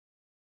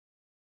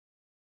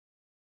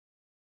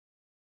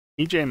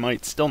EJ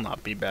might still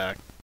not be back,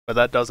 but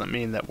that doesn't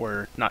mean that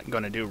we're not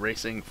going to do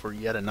racing for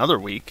yet another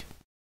week.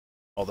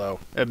 Although,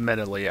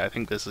 admittedly, I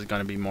think this is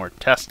going to be more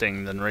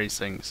testing than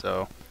racing,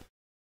 so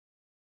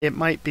it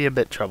might be a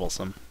bit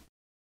troublesome.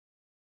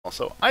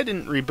 Also, I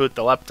didn't reboot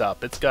the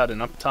laptop. It's got an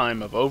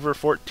uptime of over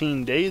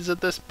 14 days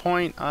at this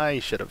point. I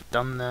should have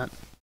done that.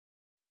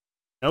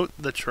 Note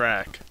the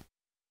track.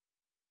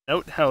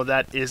 Note how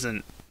that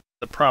isn't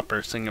the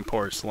proper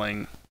Singapore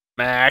sling.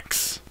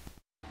 Max!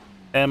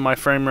 And my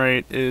frame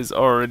rate is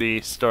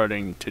already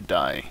starting to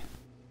die.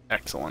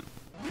 Excellent.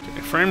 Okay,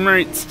 frame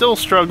rate still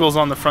struggles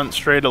on the front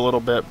straight a little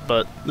bit,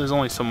 but there's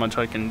only so much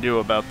I can do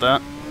about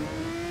that.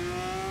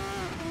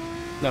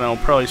 Then I'll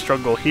probably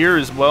struggle here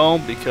as well,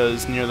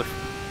 because near the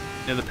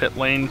pit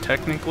lane,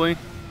 technically.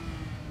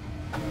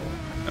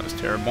 That was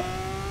terrible.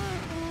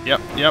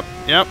 Yep.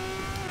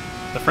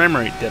 The frame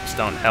rate dips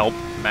don't help,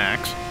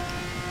 Max.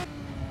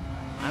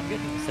 I'm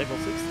getting several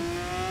 60.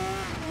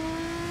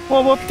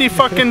 Well,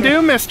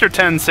 whoop-de-fucking-do, Mr.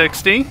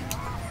 1060.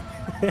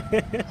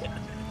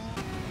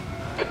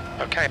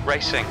 Okay,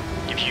 racing.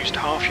 You've used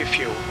half your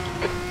fuel.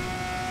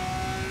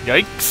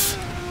 Yikes.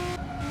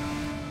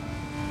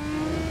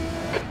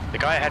 The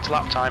guy ahead's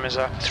lap time is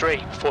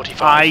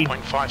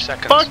 3:45.5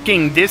 seconds.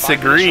 Fucking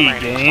disagree,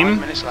 5 minutes remaining, game. 5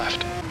 minutes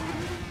left.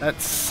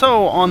 That's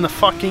so on the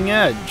fucking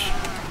edge.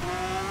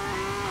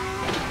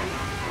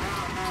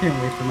 Can't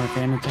wait for my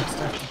Fanatec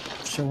stuff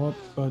to show up,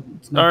 but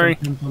it's not Sorry.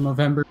 until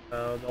November.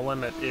 The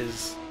limit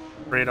is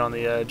right on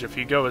the edge. If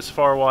you go as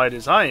far wide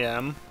as I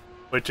am,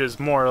 which is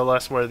more or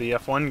less where the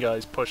F1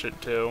 guys push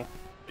it to,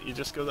 but you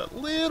just go that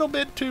little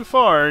bit too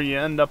far, you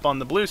end up on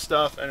the blue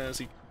stuff, and as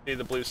you can see,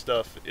 the blue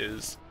stuff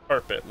is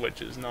carpet,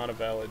 which is not a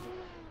valid.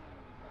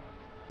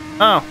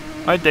 Oh,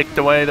 I dicked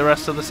away the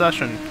rest of the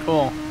session.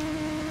 Cool.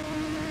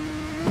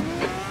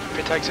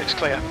 Pit exit's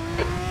clear.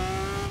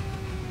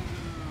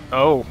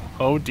 Oh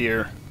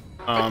dear.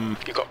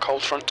 You've got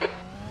cold front.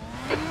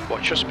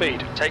 Watch your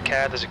speed. Take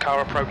care, there's a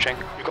car approaching.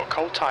 You've got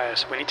cold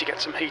tyres. We need to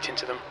get some heat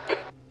into them.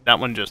 That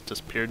one just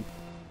disappeared.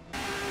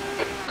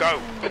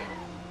 Go!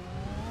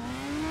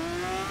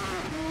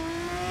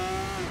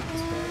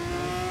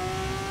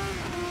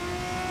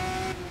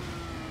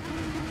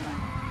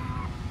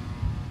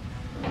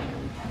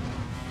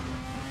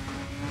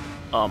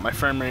 Oh, my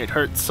frame rate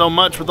hurts so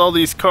much with all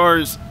these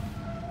cars.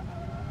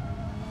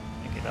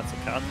 Okay, that's a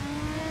cut.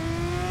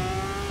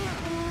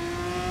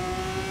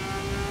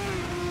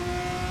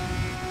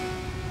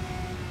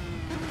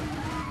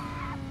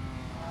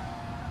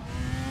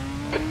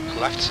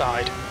 Left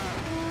side.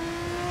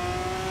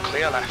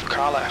 Clear left,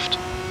 car left.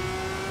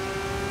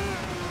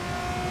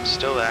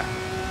 Still there.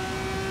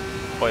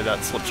 Boy, that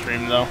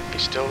slipstream though.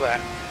 He's still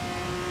there.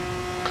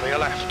 Clear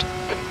left.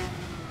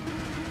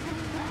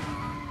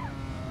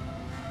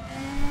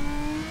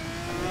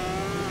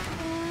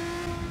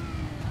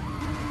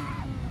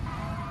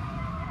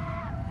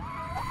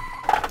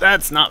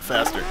 That's not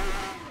faster.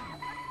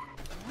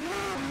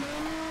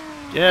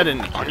 Get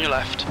in. On your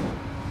left.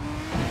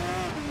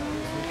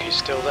 He's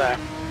still there.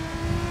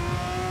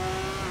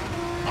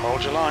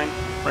 Hold your line.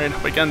 Right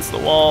up against the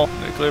wall.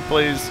 Nuclear,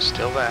 please.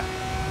 Still there.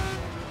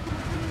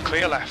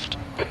 Clear left.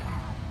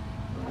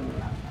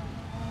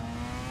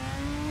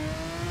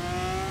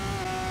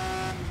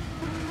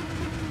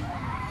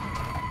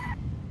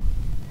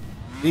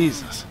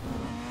 Jesus.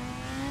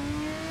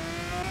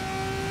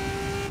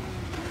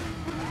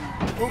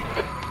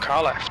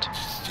 Car left.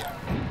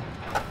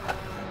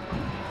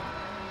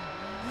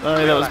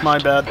 Sorry, that was my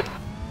bad.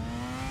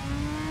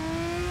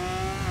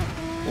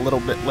 A little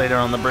bit later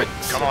on the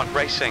brakes. Come on,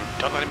 racing.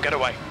 Don't let him get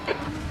away.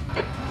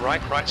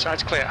 Right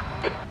side's clear.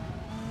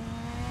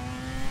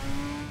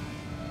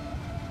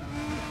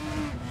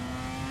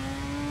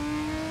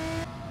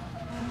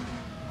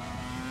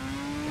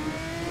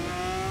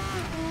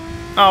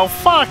 Oh,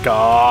 fuck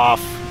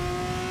off!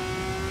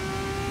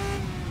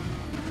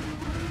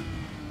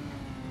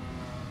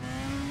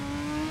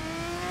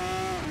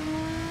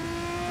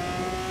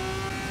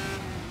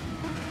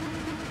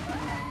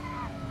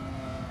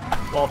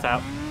 Wall's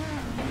out.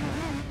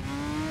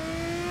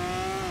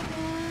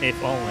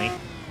 If only.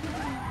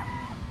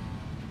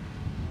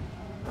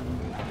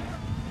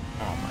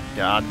 Oh my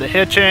god, the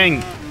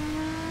hitching!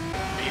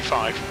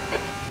 P5.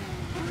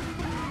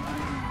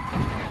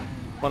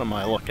 What am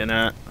I looking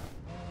at?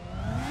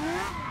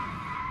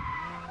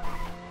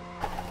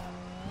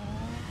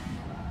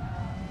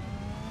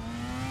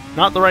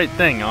 Not the right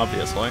thing,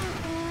 obviously.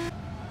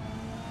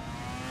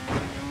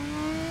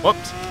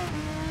 Whoops.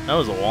 That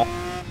was a wall.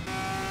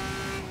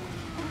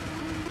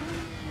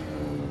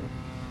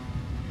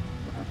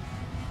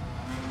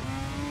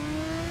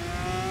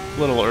 A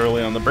little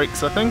early on the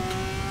brakes, I think.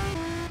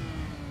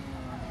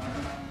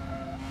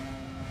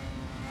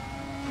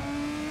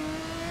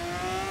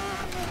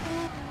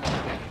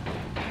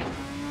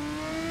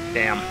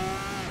 Damn.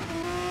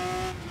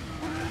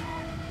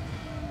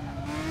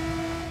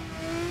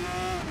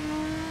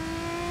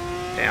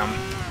 Damn.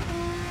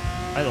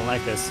 I don't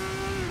like this.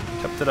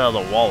 Kept it out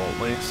of the wall at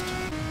least.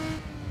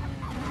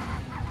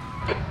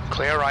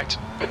 Clear right.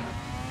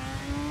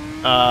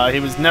 He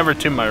was never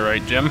to my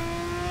right, Jim.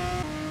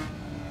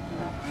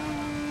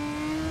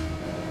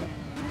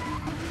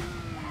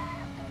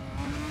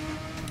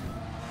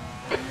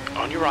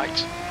 On your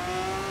right.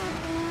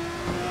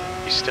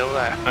 He's still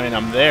there. I mean,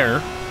 I'm there.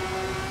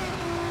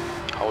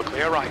 Hold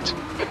clear right.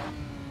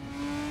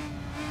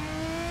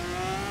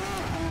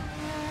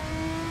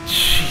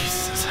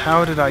 Jesus,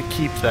 how did I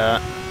keep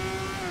that?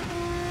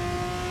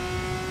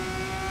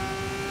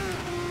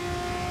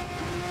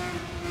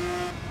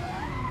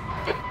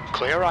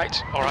 Clear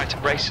right. Alright,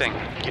 racing.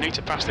 You need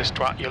to pass this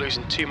twat, you're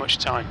losing too much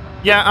time.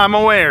 Yeah, I'm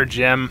aware,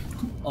 Jim.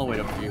 I'll wait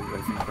up for you,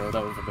 Racing Pro.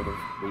 That was a bit of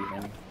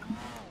waiting.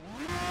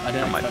 I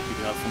didn't expect you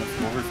to have so much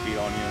overspeed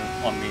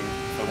on me,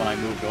 so when I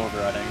moved over,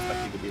 I didn't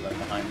expect you to be like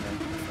behind me.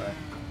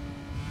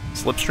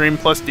 So. Slipstream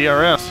plus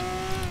DRS.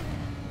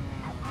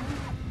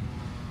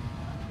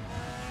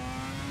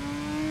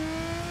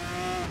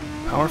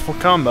 Powerful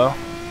combo.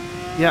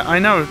 Yeah, I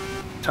know,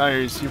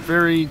 Tires. You're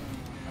very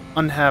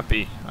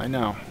unhappy. I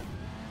know.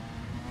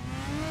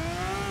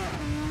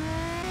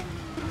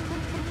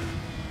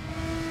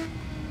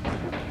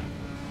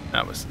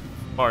 That was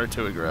far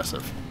too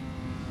aggressive.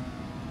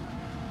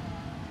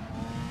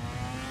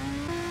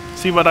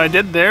 See, what I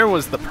did there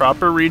was the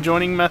proper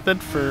rejoining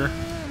method for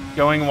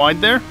going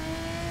wide there.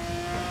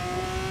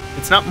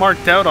 It's not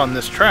marked out on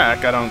this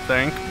track, I don't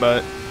think,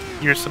 but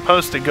you're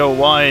supposed to go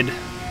wide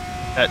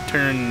at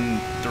turn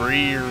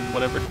 3 or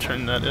whatever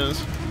turn that is.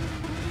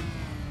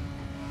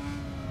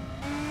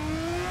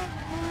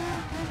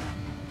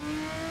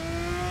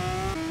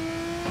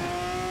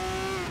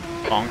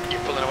 Bonk. You're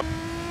pulling away.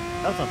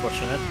 That's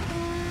unfortunate.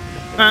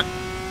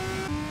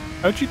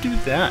 How'd you do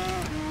that?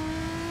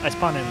 I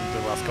spun in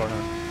the last corner.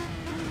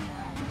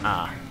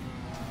 Ah.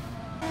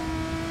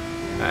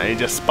 He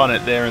just spun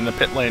it there, and the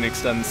pit lane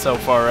extends so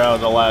far out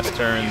of the last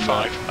turn.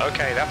 E5.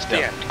 Okay, that's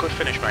the end. Good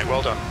finish, mate.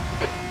 Well done.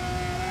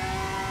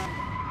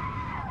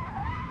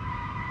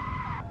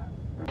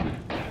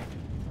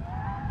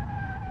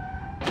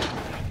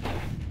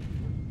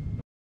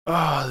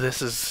 Oh,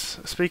 this is...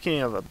 Speaking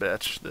of a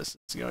bitch, this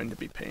is going to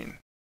be pain.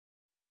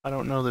 I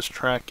don't know this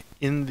track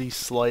in the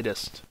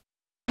slightest.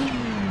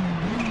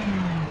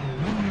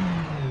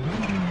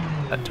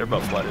 That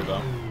turbo flutter,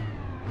 though.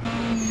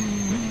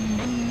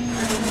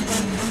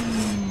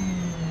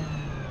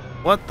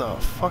 What the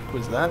fuck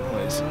was that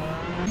noise?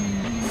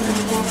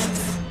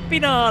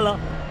 Finala!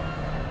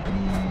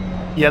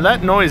 Yeah,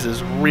 that noise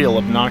is real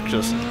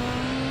obnoxious. I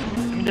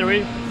mean, the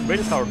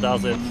radio tower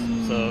does it,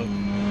 so...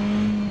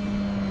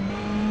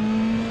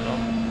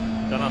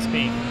 Don't ask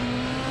me.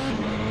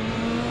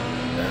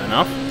 Fair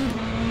enough.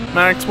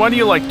 Max, why do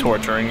you like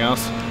torturing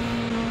us?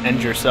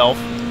 And yourself?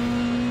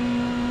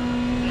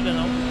 I don't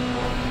know.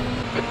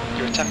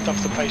 You're a tenth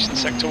off the pace in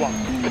Sector 1.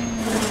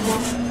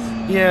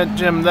 Yeah,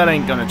 Jim, that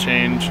ain't gonna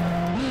change.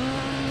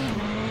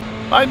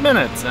 5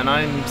 minutes, and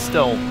I'm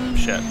still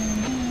shit.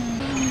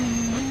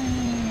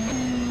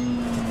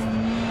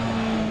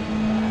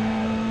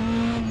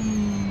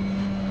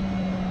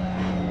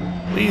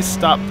 Please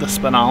stop the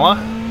Spinala.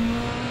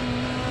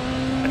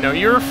 I know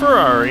you're a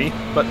Ferrari,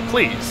 but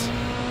please,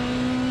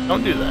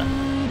 don't do that.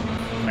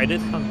 I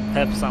did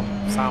have some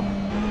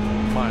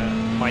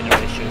minor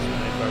issues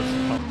when I first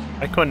come.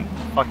 I couldn't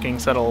fucking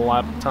set a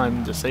lap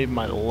time to save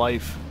my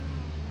life.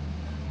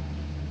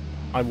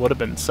 I would have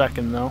been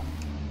second, though.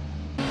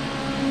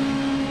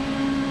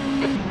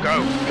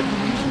 Go.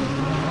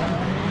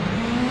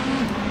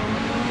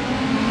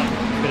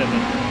 Could have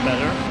been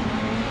better.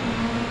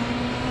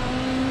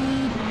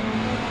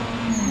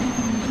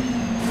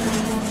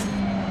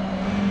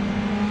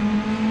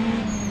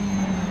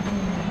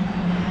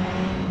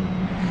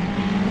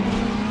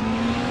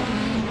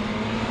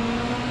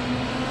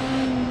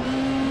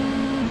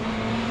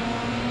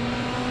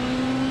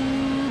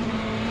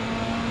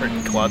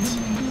 Klutz.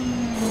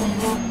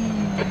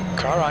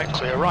 Car right,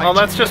 clear right. Well,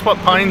 that's just what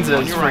Pines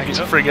On is, your right.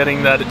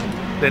 forgetting that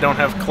they don't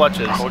have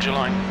clutches. Hold your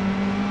line.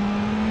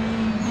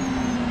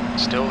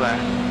 Still there.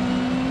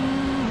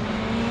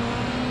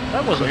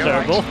 That wasn't Clear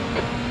terrible.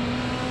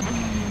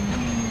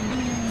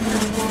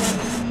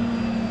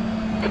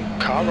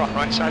 Car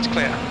right side's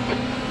clear.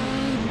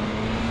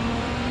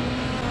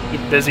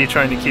 You're busy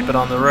trying to keep it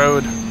on the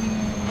road.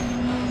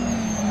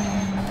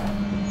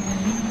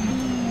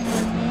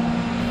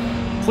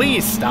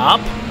 Please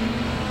stop.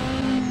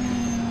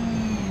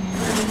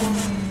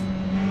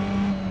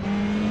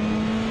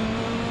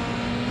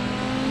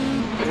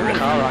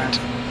 Car right.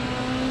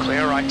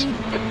 Clear right.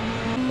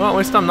 Well, at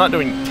least I'm not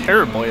doing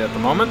terribly at the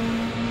moment.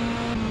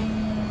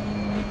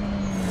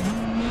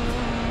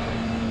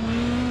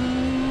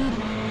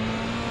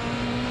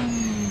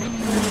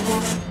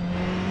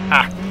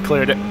 Ah,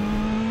 cleared it.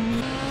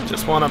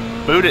 Just want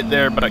to boot it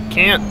there, but I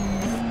can't.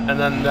 And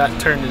then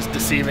that turn is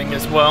deceiving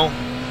as well.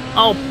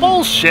 Oh,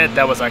 bullshit!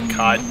 That was a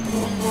cut.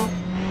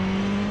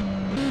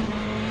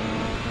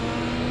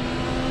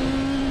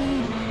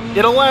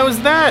 It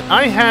allows that!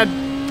 I had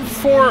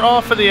 4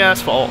 off of the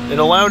asphalt. It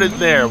allowed it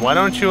there. Why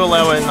don't you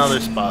allow it in other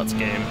spots,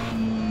 game?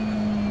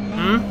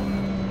 Hmm?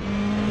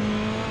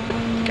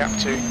 gap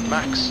to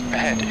max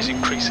ahead is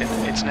increasing.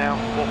 It's now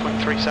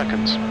 4.3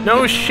 seconds.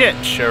 No shit,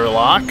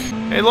 Sherlock.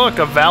 Hey look,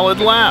 a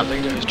valid lap. The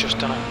leader has just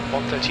done a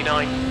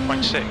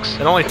 139.6.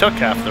 It only took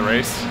half the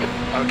race.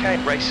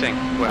 Okay, racing.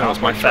 We're That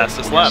was my halfway through.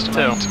 fastest We lap,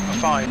 estimate too. a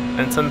 5.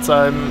 And since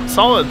I'm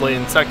solidly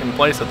in second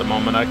place at the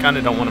moment, I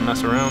kinda don't want to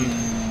mess around.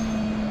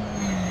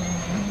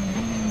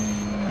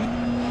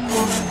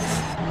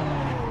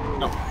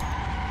 No.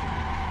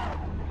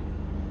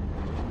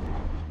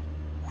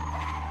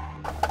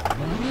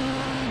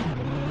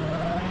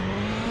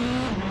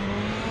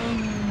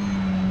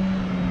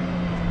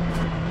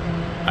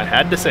 I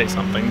had to say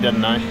something,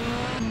 didn't I?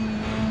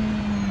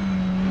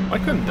 Why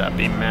couldn't that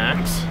be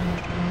Max?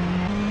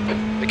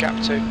 The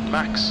gap to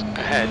max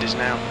ahead is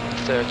now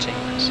 13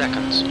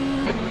 seconds.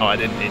 Oh, I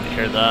didn't need to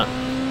hear that.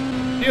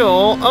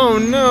 Fuel? Oh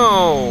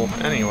no!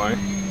 Anyway.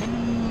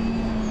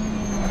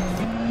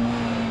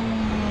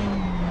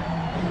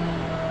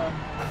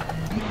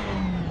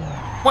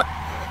 What?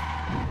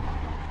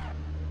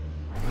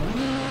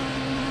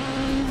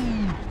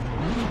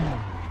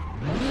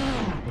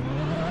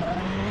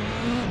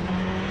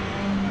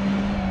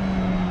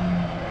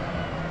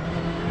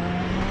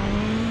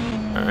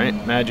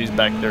 Alright, Maggie's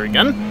back there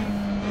again.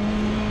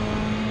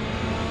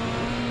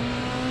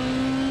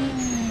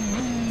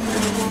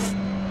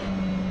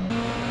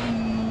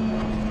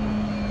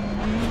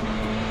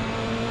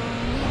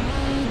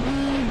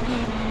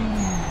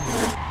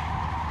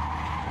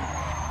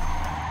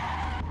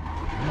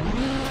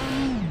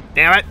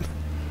 Damn it!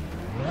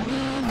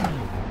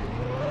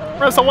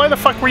 Russell, why the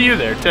fuck were you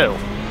there too?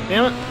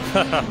 Damn it!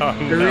 I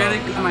really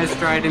got my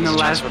stride in the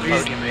last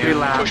three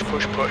laps. Push,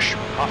 push, push.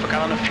 Half a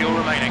gallon of fuel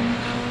remaining.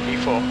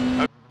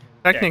 E4.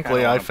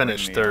 Technically, kinda I wanna bring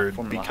finished the, third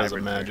Formula because of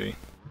Hybrid Maggie.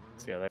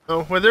 Yeah, that-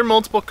 Oh, were there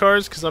multiple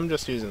cars? Because I'm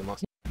just using the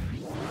Mustang.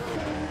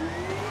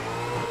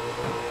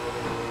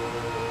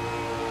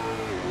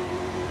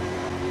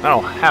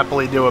 I'll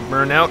happily do a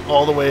burnout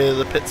all the way to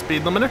the pit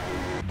speed limiter.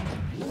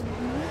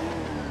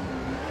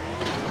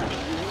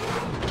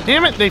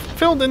 Damn it, they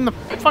filled in the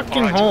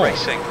fucking Alright, hole.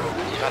 racing.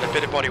 You've had a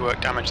bit of bodywork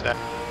damage there.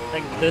 I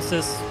think this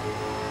is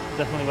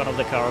definitely one of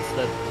the cars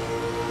that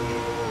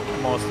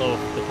most of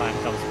the time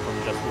comes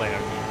from just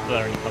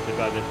learning how to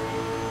drive it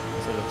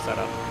instead of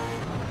setup.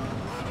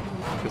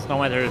 Because no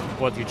matter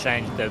what you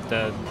change,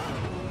 the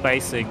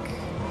basic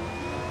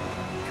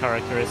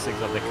characteristics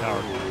of the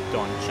car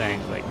don't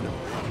change. Like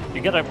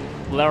you gotta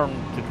learn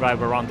to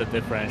drive around the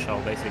differential.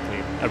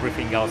 Basically,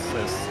 everything else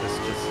is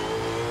just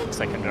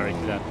secondary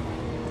to that.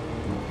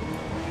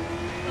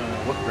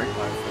 What brake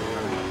lines are you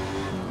running?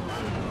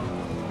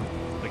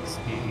 Like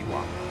speedy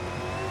one.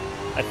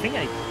 I think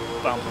I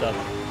bumped up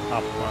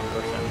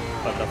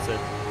 1%, but that's it.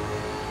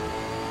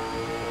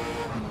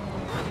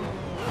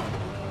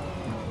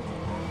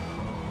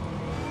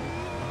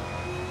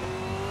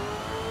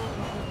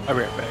 I'll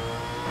be right back.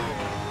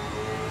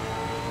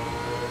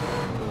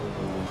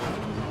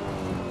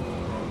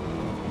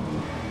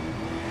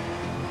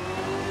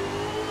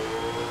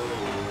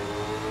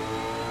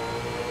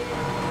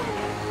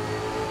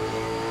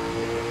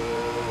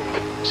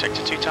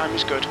 Sector 2 time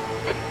is good.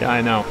 Yeah,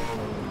 I know.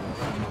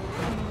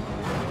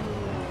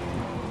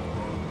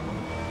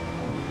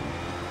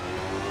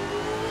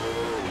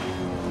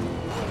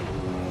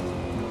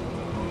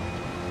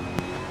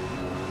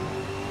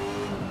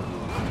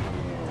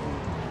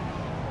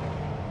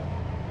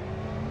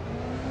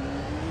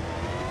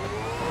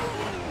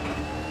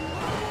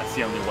 I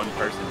see only one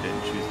person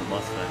didn't choose the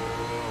Mustang.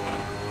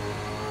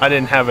 I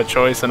didn't have a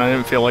choice and I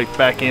didn't feel like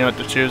backing out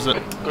to choose it.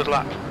 Good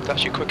lap.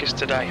 That's your quickest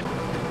today.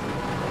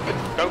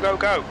 Go, go,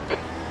 go.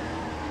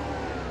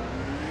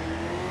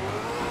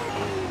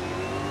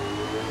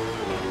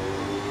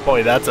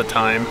 Boy, that's a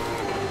time.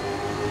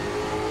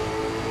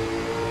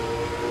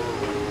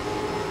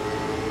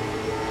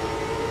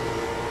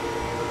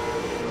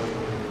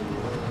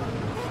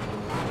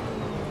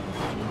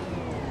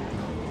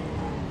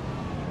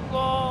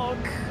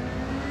 Bonk!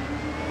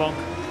 Bonk.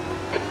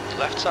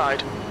 Left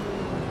side.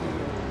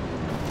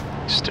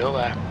 Still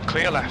there.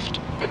 Clear left.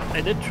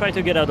 I did try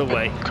to get out of the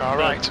way. Car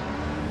but right.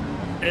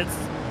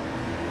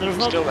 There's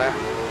not Still there.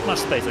 much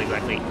space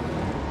exactly.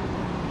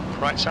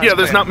 Right side. Yeah,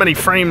 there's not many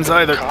frames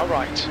either. Car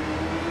right.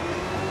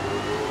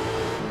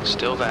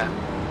 Still there.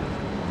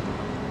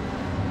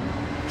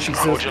 Jesus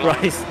Hold your line.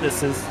 Christ,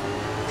 this is...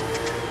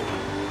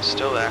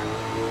 Still there.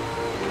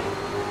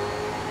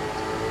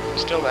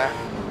 Still there.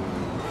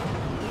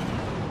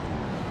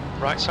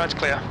 Right side's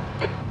clear.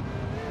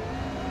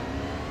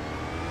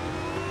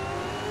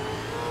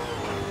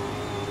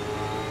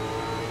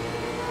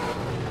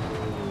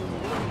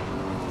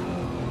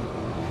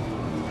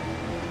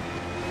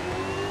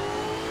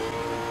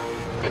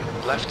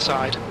 Left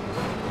side.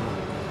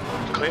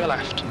 Clear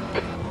left.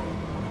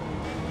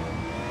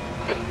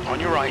 On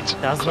your right.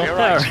 That's Clear not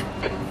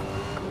right. there.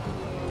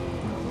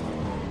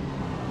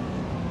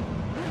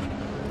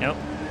 Nope.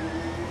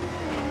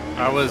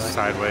 I was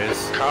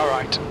sideways. Car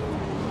right.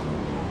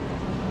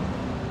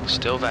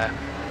 Still there.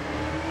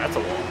 That's a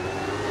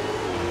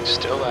wall.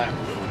 Still there.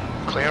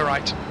 Clear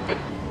right.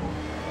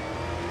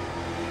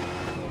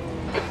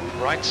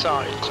 Right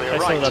side, clear I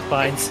right. saw that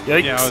Pines.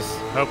 Yikes. Yeah, I was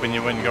hoping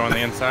you wouldn't go on the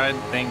inside.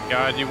 Thank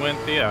God you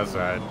went the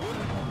outside.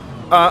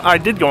 I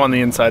did go on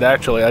the inside,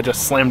 actually. I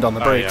just slammed on the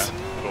brakes.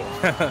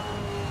 Yeah. Cool.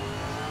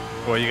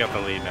 Well, you got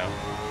the lead now.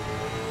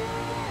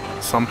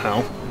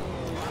 Somehow.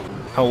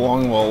 How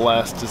long will it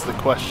last is the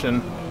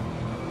question.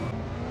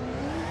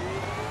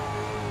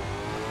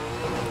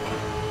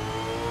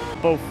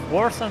 Both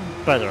worse and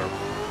better,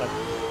 but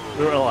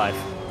we're alive,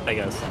 I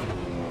guess.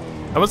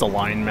 That was a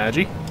line,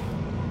 Maggie.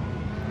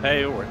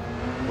 Hey, it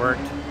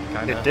worked.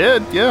 Kinda. It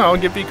did, yeah, I'll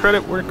give you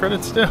credit where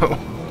credit's due.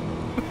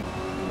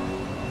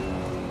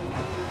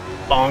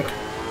 Bonk.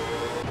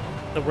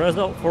 The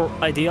result for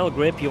ideal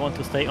grip, you want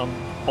to stay on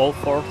all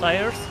 4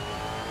 tires?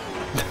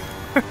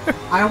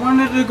 I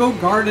wanted to go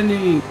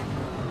gardening.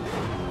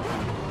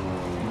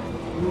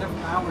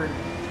 Enough power.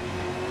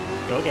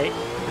 Okay.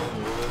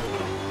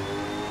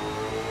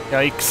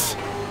 Yikes.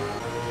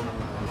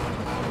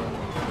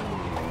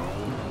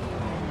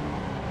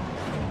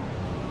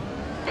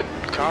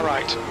 Car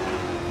right.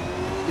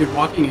 You're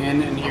walking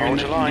in and you're in Hold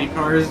the your line. Indy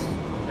cars,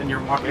 and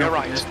you're walking Clear up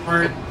right. this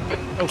part.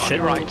 Oh On shit.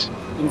 your right.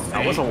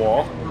 That was a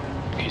wall.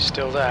 He's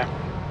still there.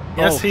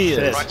 Yes, Oh, he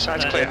shit. is. Right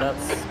side's clear.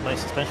 That's my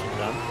suspension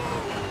done.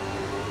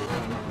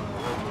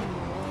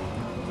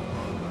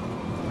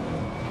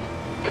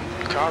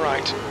 Car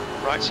right.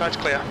 Right side's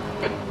clear.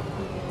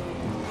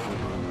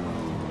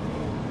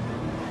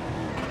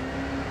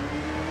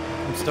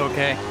 I'm still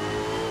okay.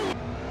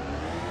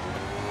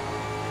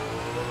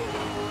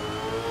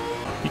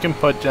 You can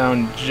put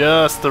down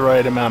just the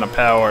right amount of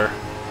power.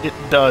 It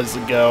does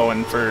go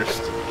in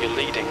first. You're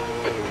leading.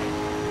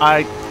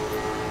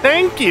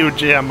 Thank you,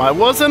 Jim. I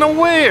wasn't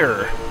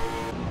aware.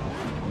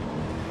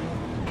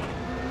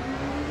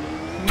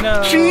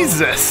 No.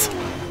 Jesus.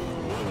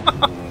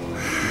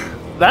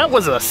 That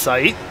was a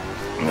sight.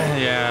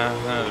 Yeah,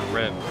 that was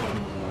red.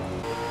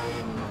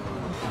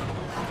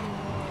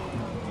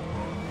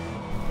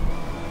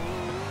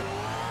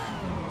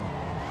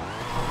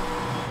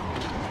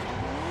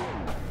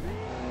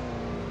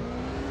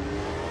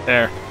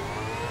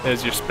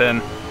 There's your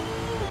spin.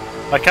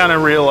 I kind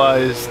of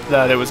realized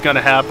that it was going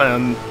to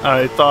happen.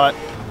 I thought,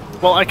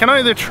 well, I can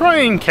either try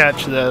and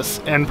catch this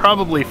and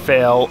probably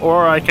fail,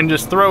 or I can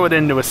just throw it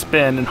into a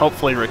spin and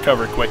hopefully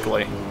recover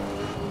quickly.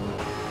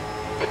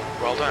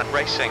 Well done,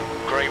 racing.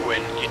 Great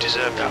win. You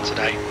deserved that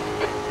today.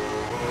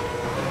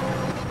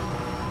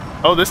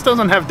 Oh, this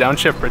doesn't have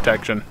downshift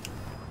protection.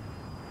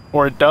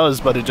 Or it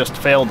does, but it just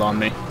failed on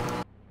me.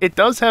 It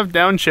does have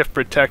downshift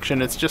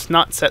protection, it's just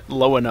not set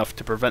low enough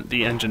to prevent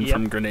the engine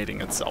from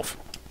grenading itself.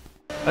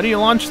 How do you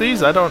launch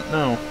these? I don't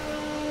know.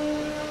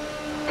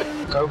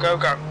 Go, go,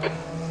 go.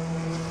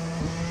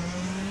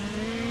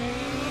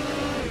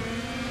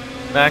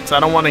 Max,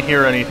 I don't want to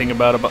hear anything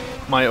about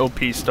my OP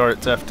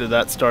starts after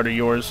that start of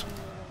yours.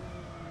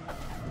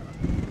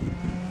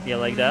 Yeah,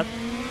 like that?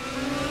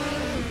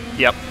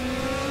 Yep.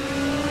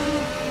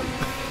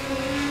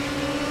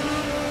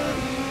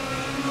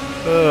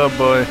 Oh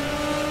boy.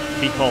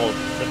 Behold,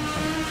 the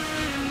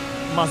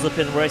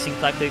Mazepin racing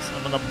tactics.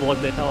 I'm gonna block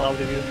the hell out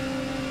of you.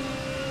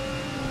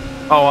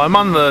 Oh, I'm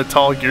on the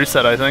tall gear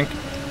set, I think.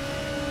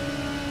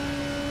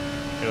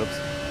 Oops.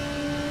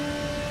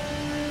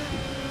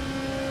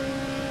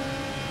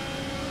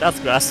 That's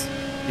grass.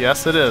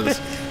 Yes, it is.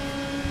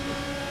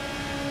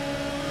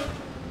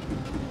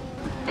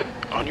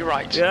 On your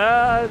right.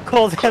 Yeah,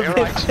 called Clear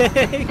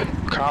everything.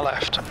 Car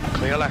left.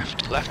 Clear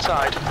left. Left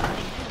side.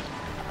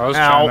 I was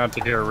Ow. trying not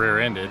to get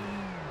rear-ended.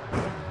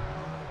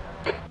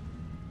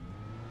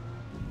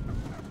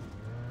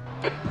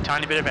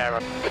 Tiny bit of error.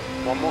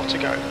 One more to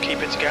go. Keep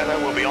it together.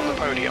 We'll be on the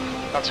podium.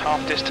 That's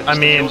half distance. I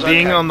mean, Feels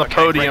being okay. on the Okay,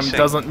 podium racing.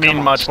 doesn't mean Come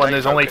on, much when stay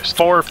there's only focused.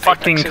 4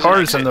 fucking Apexes and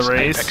cars in the exits.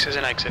 race. Apexes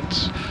and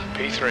exits.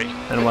 P3.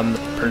 And when the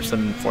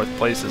person in 4th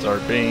place is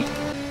RB.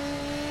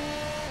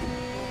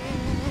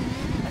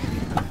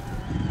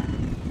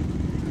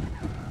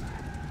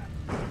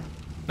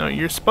 No,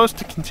 you're supposed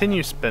to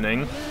continue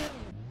spinning.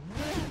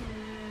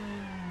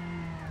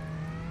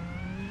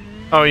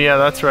 Oh yeah,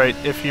 that's right.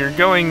 If you're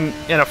going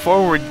in a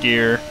forward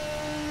gear,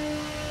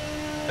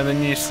 and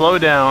then you slow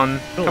down,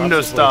 come to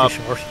a stop,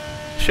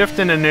 shift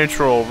into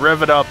neutral,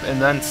 rev it up,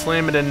 and then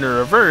slam it into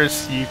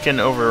reverse, you can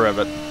over-rev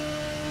it.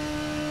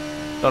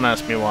 Don't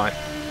ask me why.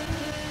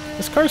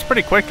 This car's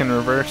pretty quick in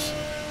reverse.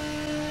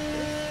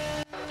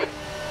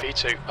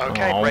 P2.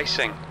 Okay, Oh.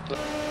 racing.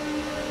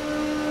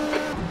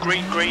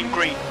 Green, green,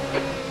 green.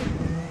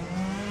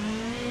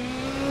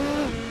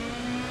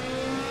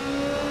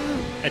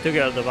 I took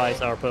out the device,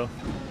 Arpo.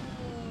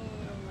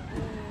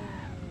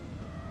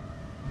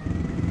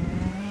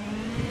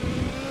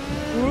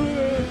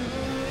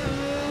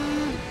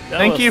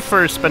 Thank you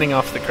for spinning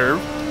off the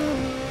curve.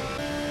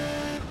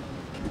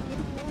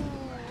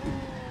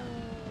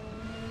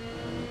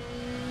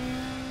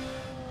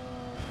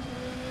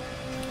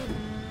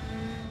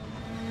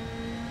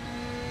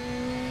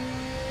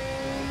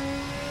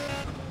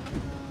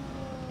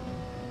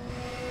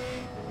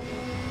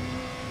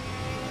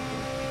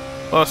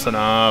 Close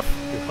enough.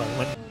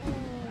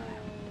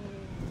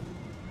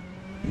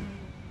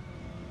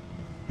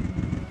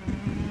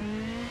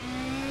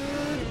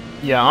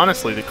 Yeah,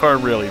 honestly, the car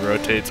really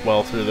rotates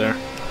well through there.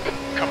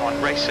 Come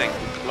on, racing.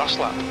 Last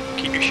lap.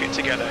 Keep your shit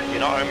together. You're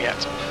not home yet.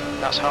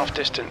 That's half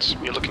distance.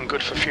 You're looking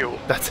good for fuel.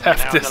 That's You're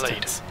half now in the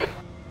lead. distance.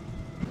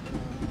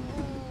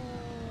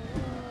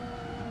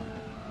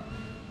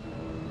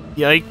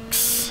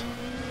 Yikes.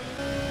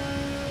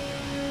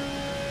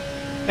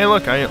 Hey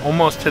look, I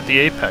almost hit the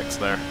apex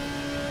there.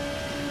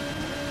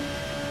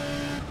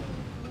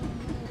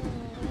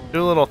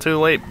 Too little too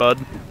late,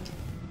 bud.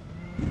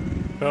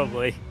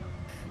 Probably.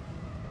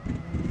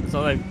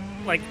 So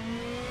like,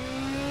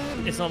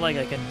 it's not like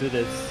I can do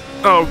this.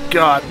 Oh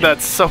god,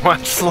 that's so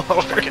much slower.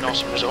 Fucking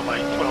awesome result,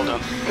 mate. Well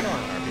done.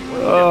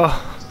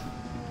 Oh,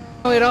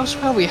 Well, it also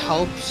probably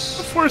helps.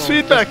 The force will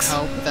just feedback's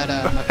help that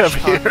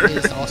heavier. Mach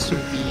is also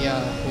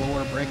the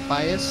lower brake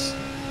bias.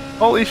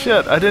 holy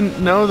shit, I didn't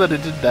know that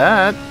it did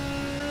that.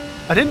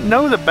 I didn't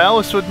know that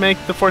ballast would make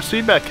the force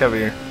feedback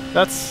heavier.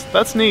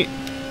 That's neat.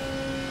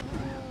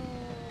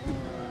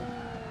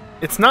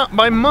 It's not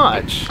by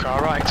much,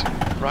 Car right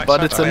but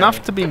side it's tyre.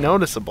 enough to be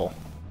noticeable.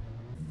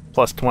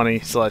 Plus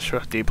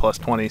 20/50, plus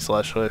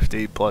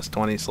 20/50, plus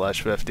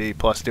 20/50,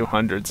 plus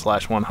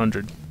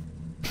 200/100.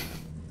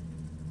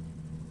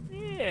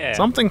 Yeah.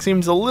 Something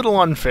seems a little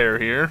unfair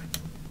here.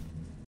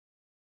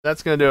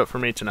 That's gonna do it for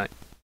me tonight.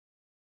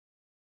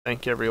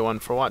 Thank you everyone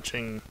for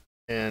watching,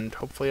 and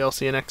hopefully I'll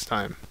see you next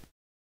time.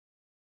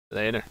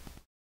 Later.